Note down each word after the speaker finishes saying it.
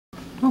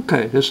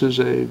Okay, this is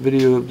a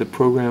video of the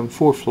program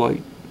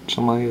ForeFlight.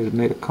 Somebody has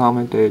made a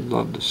comment they'd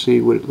love to see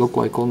what it looked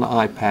like on the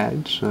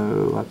iPad,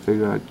 so I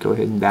figured I'd go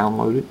ahead and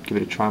download it, give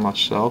it a try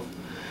myself.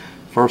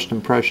 First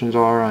impressions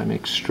are I'm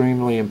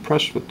extremely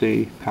impressed with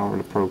the power of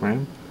the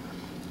program.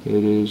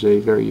 It is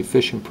a very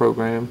efficient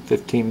program.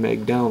 15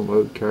 meg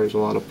download, carries a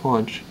lot of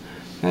punch,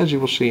 as you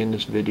will see in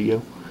this video.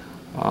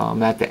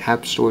 I'm at the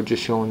App Store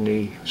just showing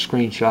the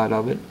screenshot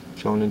of it,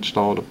 showing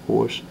installed of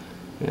course.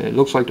 It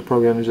looks like the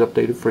program is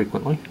updated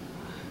frequently.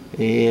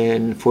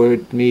 And for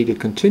me to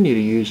continue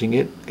using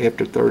it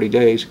after 30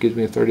 days, it gives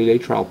me a 30-day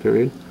trial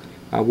period.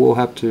 I will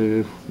have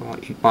to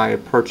buy a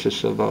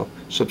purchase of a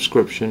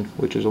subscription,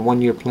 which is a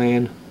 1-year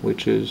plan,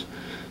 which is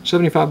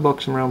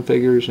 $75 in round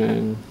figures,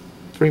 and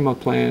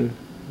 3-month plan,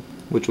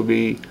 which will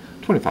be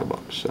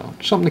 $25. So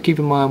something to keep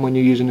in mind when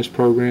you're using this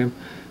program.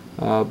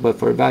 But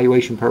for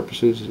evaluation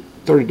purposes,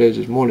 30 days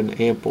is more than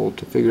ample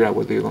to figure out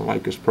whether you're going to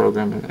like this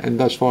program. And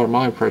thus far,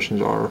 my impressions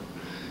are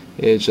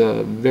it's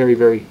a very,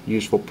 very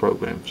useful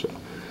program. So I'm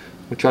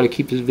going to try to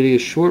keep this video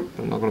short.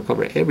 I'm not going to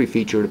cover every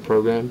feature of the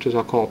program, just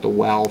I'll call it the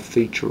wow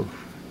feature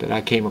that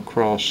I came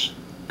across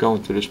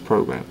going through this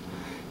program.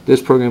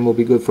 This program will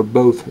be good for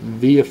both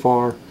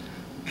VFR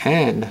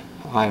and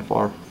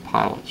IFR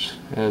pilots,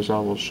 as I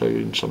will show you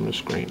in some of the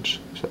screens.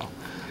 So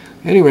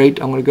at any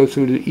rate, I'm going to go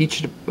through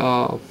each of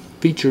the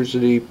features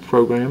of the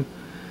program.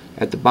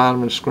 At the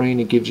bottom of the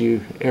screen, it gives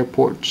you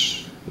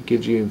airports, it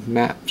gives you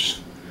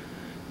maps,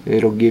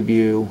 it'll give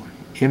you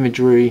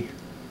imagery,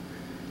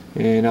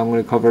 and I'm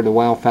going to cover the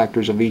wow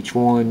factors of each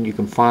one. You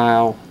can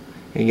file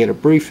and get a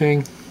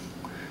briefing.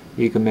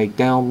 You can make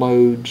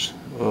downloads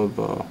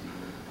of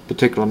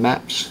particular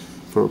maps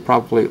for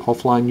probably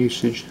offline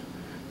usage,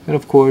 and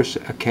of course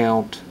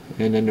account,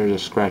 and then there's a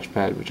scratch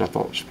pad, which I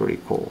thought was pretty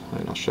cool,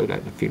 and I'll show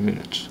that in a few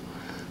minutes.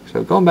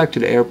 So going back to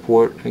the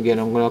airport, again,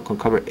 I'm not going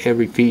to cover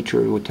every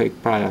feature. It would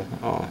take probably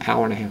an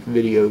hour-and-a-half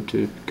video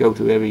to go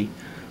through every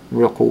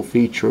real cool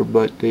feature,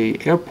 but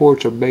the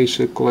airports are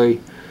basically,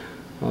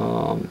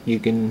 you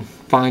can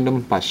find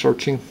them by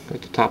searching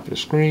at the top of the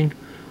screen,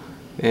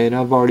 and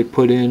I've already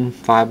put in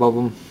 5 of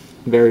them,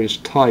 various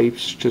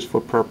types, just for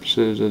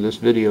purposes of this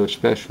video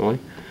especially.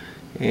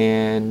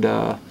 And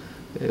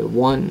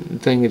one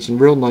thing that's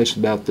real nice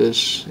about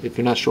this, if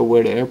you're not sure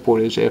where the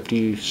airport is, after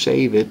you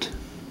save it,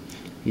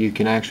 you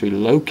can actually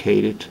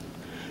locate it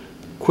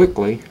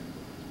quickly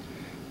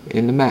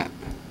in the map,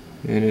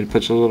 and it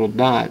puts a little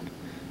dot,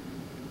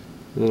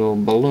 little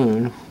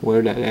balloon,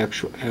 where that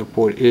actual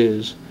airport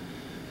is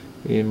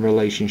in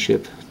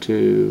relationship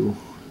to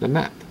the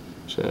map.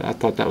 So I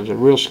thought that was a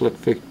real slick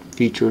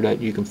feature, that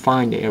you can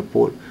find the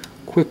airport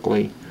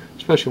quickly,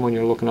 especially when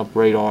you're looking up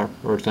radar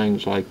or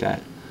things like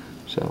that.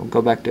 So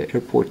go back to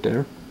airport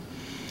there,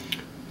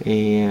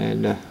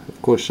 and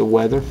of course the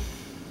weather.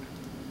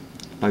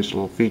 Nice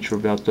little feature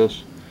about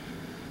this.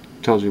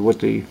 Tells you what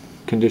the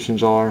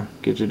conditions are,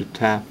 gives you the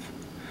TAF.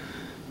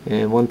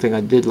 And one thing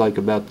I did like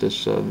about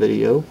this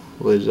video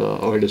was,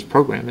 or this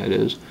program that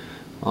is,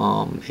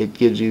 it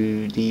gives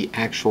you the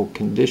actual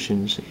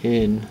conditions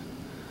in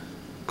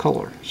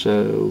color.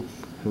 So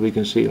we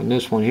can see on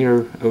this one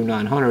here,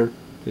 0900,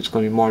 it's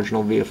going to be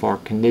marginal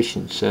VFR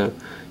conditions. So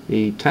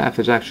the TAF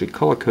is actually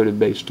color coded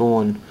based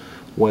on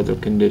weather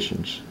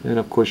conditions, and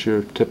of course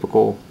your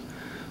typical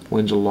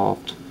winds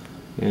aloft,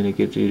 and it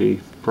gives you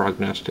the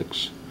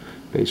prognostics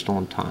based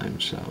on time.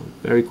 So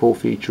very cool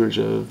features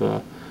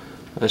of,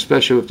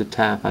 especially with the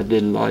TAF. I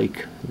did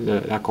like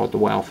I call it the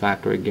wow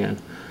factor again,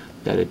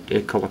 that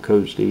it color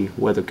codes the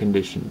weather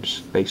conditions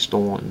based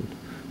on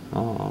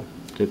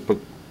the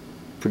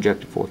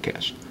projected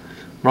forecast.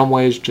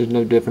 Runways just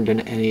no different than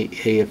any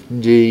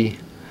AFD. You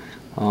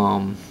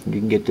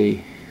can get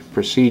the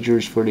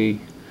procedures for the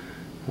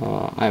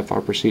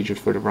IFR procedures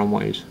for the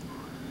runways,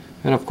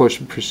 and of course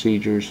the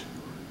procedures.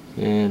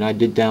 And I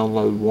did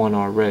download one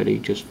already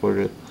just for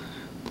the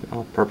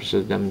purpose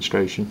of the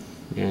demonstration,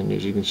 and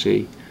as you can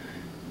see,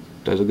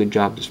 does a good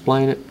job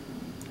displaying it.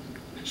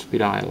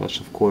 Speed ILS,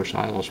 of course,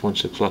 ILS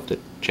 16 left at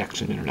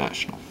Jackson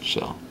International.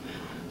 So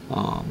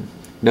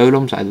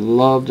NOTAMs, I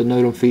love the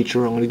NOTAM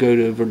feature. I'm going to go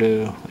over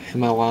to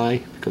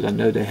MLI because I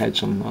know they had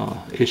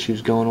some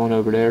issues going on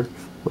over there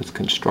with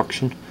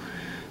construction,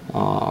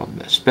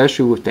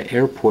 especially with the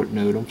airport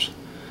NOTAMs.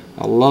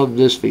 I love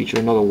this feature,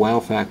 another wow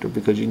factor,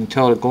 because you can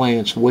tell at a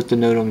glance what the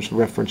NOTAM's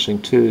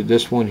referencing to.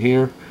 This one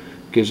here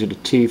gives you the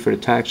T for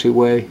the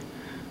taxiway,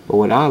 but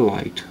what I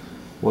liked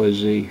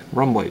was the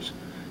runways.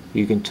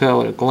 You can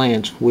tell at a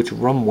glance which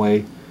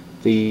runway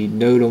the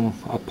NOTAM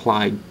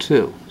applied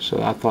to.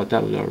 So I thought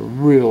that was a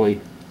really,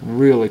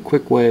 really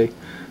quick way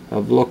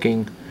of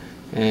looking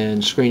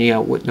and screening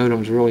out what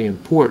NOTAM is really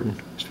important,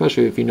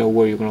 especially if you know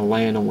where you're going to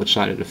land on which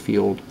side of the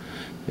field,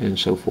 and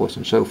so forth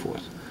and so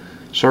forth.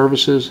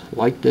 Services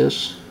like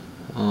this,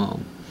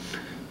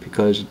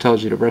 because it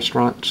tells you the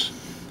restaurants,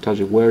 tells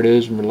you where it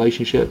is in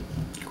relationship,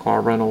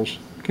 car rentals.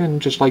 Again,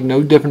 just like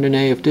no different than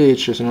AFD,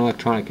 it's just an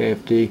electronic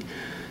AFD.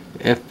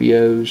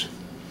 FBOs,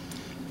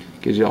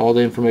 gives you all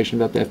the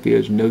information about the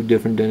FBOs, no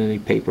different than any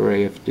paper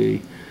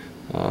AFD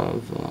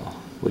of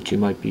which you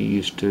might be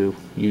used to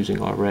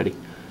using already.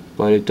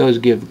 But it does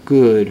give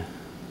good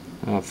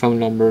phone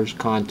numbers,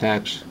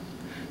 contacts,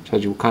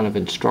 tells you what kind of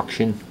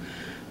instruction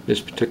this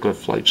particular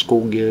flight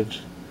school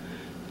gives,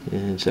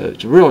 and so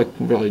it's really,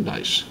 really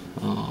nice.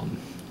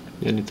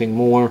 Anything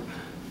more,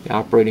 the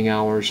operating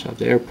hours of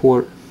the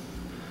airport,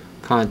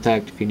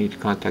 contact if you need to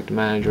contact the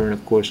manager, and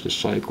of course the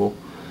cycle,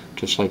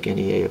 just like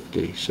any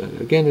AFD. So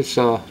again, it's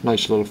a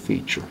nice little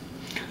feature.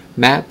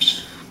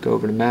 Maps, go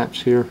over to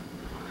maps here.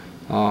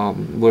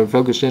 We're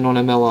focused in on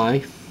MLI.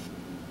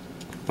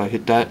 If I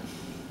hit that,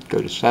 go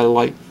to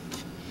satellite,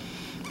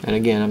 and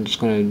again I'm just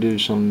going to do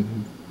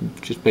some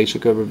just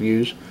basic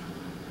overviews.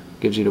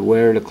 Gives you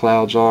where the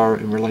clouds are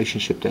in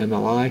relationship to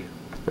MLI.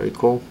 Very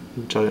cool.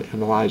 So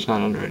MLI is not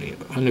under any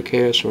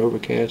undercast or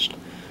overcast.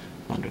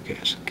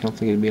 Undercast. I don't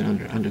think it'd be an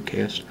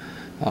undercast.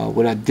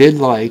 What I did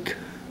like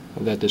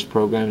about this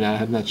program that I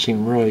have not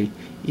seen really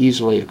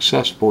easily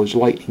accessible is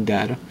lightning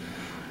data.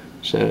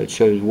 So it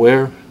shows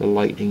where the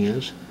lightning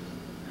is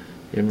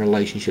in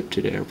relationship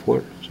to the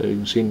airport. So you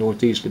can see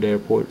northeast of the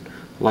airport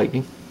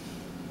lightning.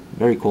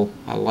 Very cool.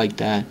 I like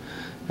that.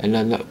 And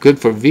then good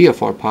for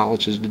VFR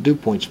pilots is the dew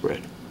point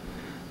spread.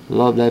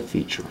 Love that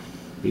feature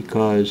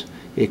because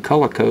it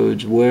color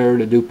codes where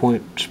the dew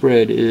point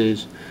spread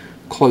is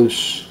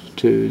close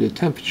to the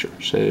temperature.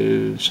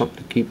 So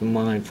something to keep in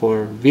mind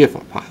for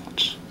VFR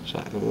pilots. So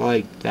I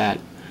like that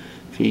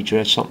feature.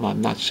 That's something I've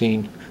not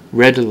seen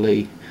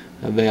readily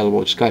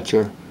available. It's got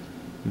your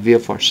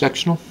VFR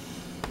sectional.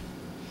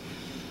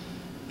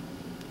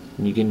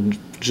 And you can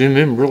zoom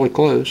in really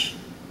close.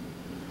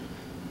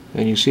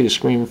 And you see the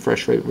screen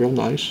refresh rate real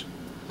nice.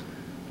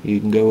 You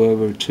can go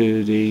over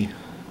to the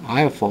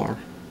IFR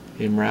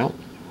en route.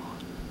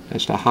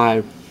 That's the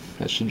high,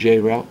 that's the J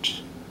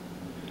routes,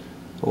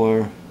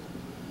 or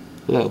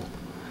low.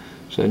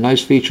 So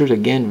nice features,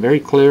 again, very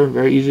clear,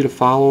 very easy to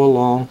follow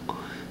along.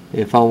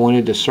 If I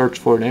wanted to search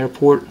for an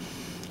airport,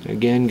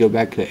 again, go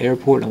back to the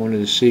airport. I wanted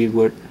to see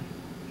what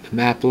the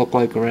map looked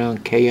like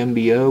around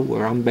KMBO,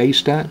 where I'm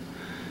based at.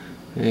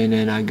 And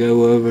then I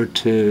go over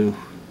to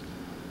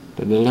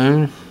the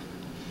balloon.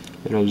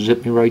 It'll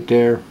zip me right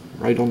there,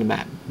 right on the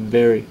map.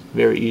 Very,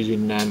 very easy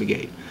to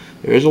navigate.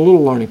 There is a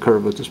little learning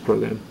curve with this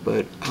program,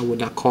 but I would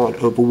not call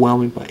it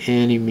overwhelming by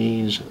any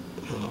means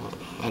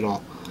at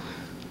all.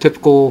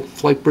 Typical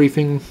flight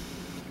briefing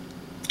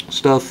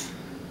stuff.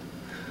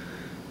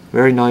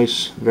 Very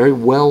nice, very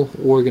well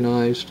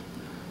organized.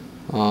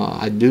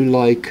 I do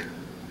like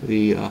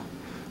the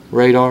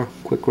radar,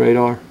 quick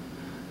radar.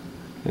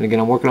 And again,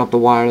 I'm working off the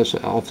wireless,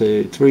 off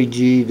the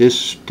 3G.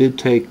 This did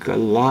take a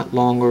lot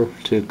longer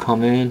to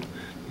come in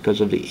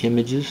because of the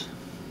images,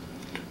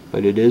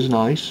 but it is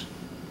nice.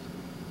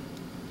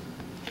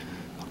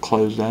 I'll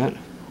close that.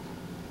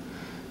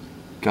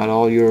 Got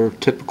all your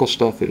typical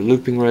stuff, your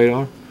looping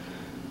radar.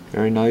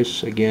 Very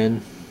nice,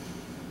 again,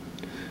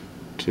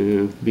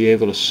 to be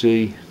able to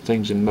see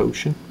things in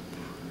motion.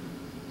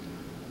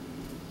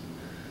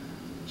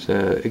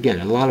 So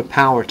again, a lot of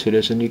power to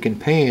this, and you can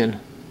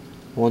pan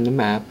on the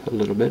map a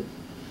little bit.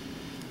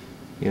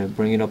 You know,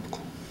 bring it up,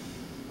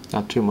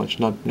 not too much,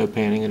 no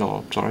panning at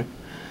all, sorry.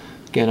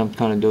 Again, I'm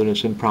kind of doing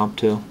this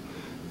impromptu.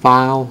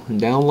 File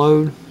and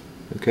download.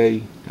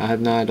 Okay, I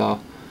have not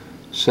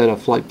set a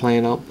flight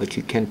plan up, but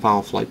you can file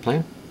a flight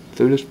plan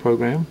through this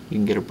program. You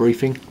can get a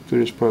briefing through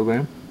this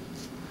program.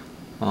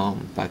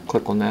 If I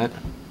click on that,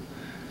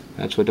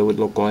 that's what it would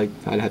look like.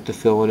 I'd have to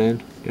fill it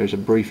in. There's a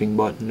briefing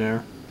button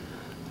there.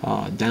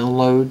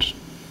 Downloads.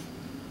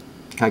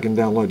 I can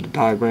download the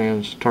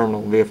diagrams,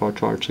 terminal, VFR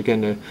charts.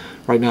 Again,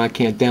 right now I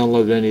can't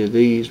download any of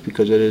these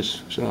because it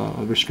is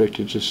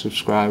restricted to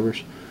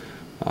subscribers.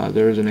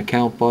 There is an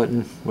account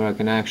button where I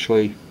can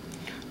actually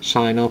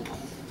sign up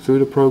through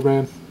the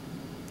program.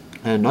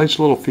 And a nice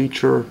little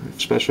feature,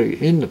 especially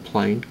in the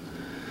plane,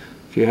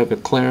 if you have a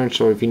clearance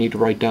or if you need to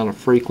write down a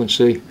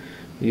frequency,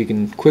 you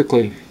can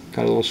quickly,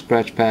 got a little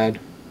scratch pad,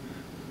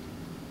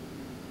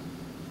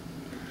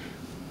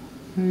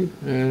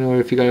 and or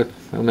if you got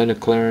a minute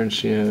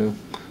clearance, you know,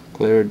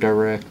 clear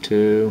direct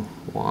to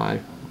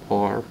YRK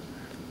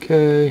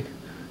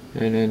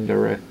and then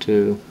direct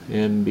to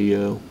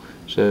MBO.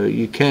 So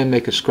you can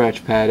make a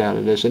scratch pad out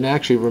of this, and it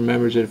actually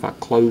remembers it if I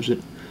close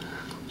it.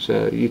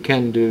 So you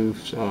can do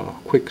a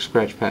quick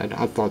scratch pad.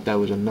 I thought that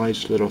was a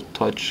nice little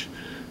touch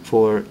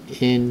for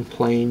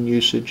in-plane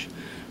usage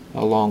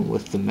along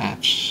with the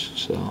maps.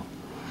 So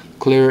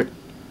clear it,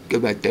 go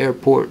back to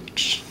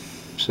airports.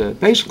 So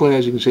basically,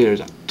 as you can see,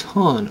 there's a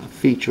ton of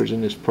features in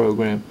this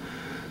program.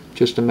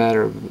 Just a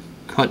matter of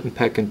hunting,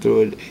 pecking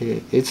through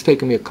it. It's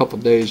taken me a couple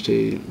days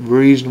to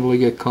reasonably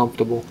get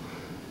comfortable.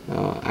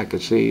 I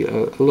could see a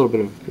little bit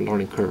of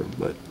learning curve,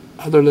 but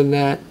other than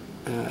that,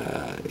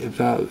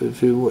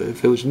 if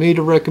it was me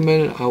to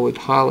recommend it, I would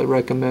highly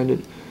recommend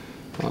it,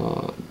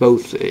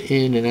 both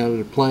in and out of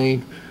the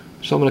plane.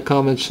 Some of the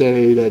comments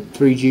say that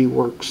 3G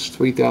works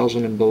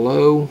 3,000 and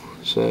below,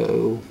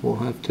 so we'll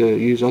have to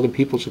use other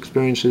people's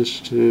experiences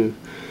to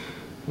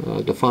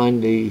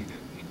define the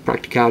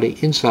practicality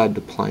inside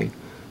the plane.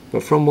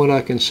 But from what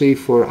I can see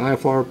for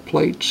IFR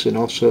plates and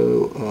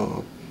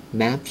also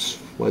maps,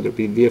 whether it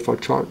be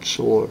VFR charts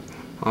or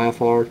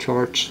IFR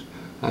charts,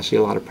 I see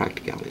a lot of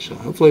practicality. So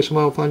hopefully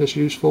somebody will find this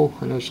useful.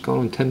 I know it's gone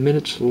on 10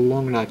 minutes, a little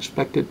longer than I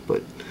expected,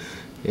 but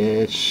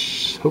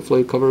it's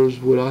hopefully covers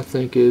what I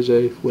think is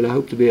what I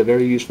hope to be a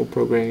very useful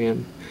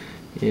program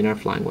in our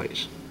flying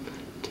ways.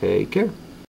 Take care.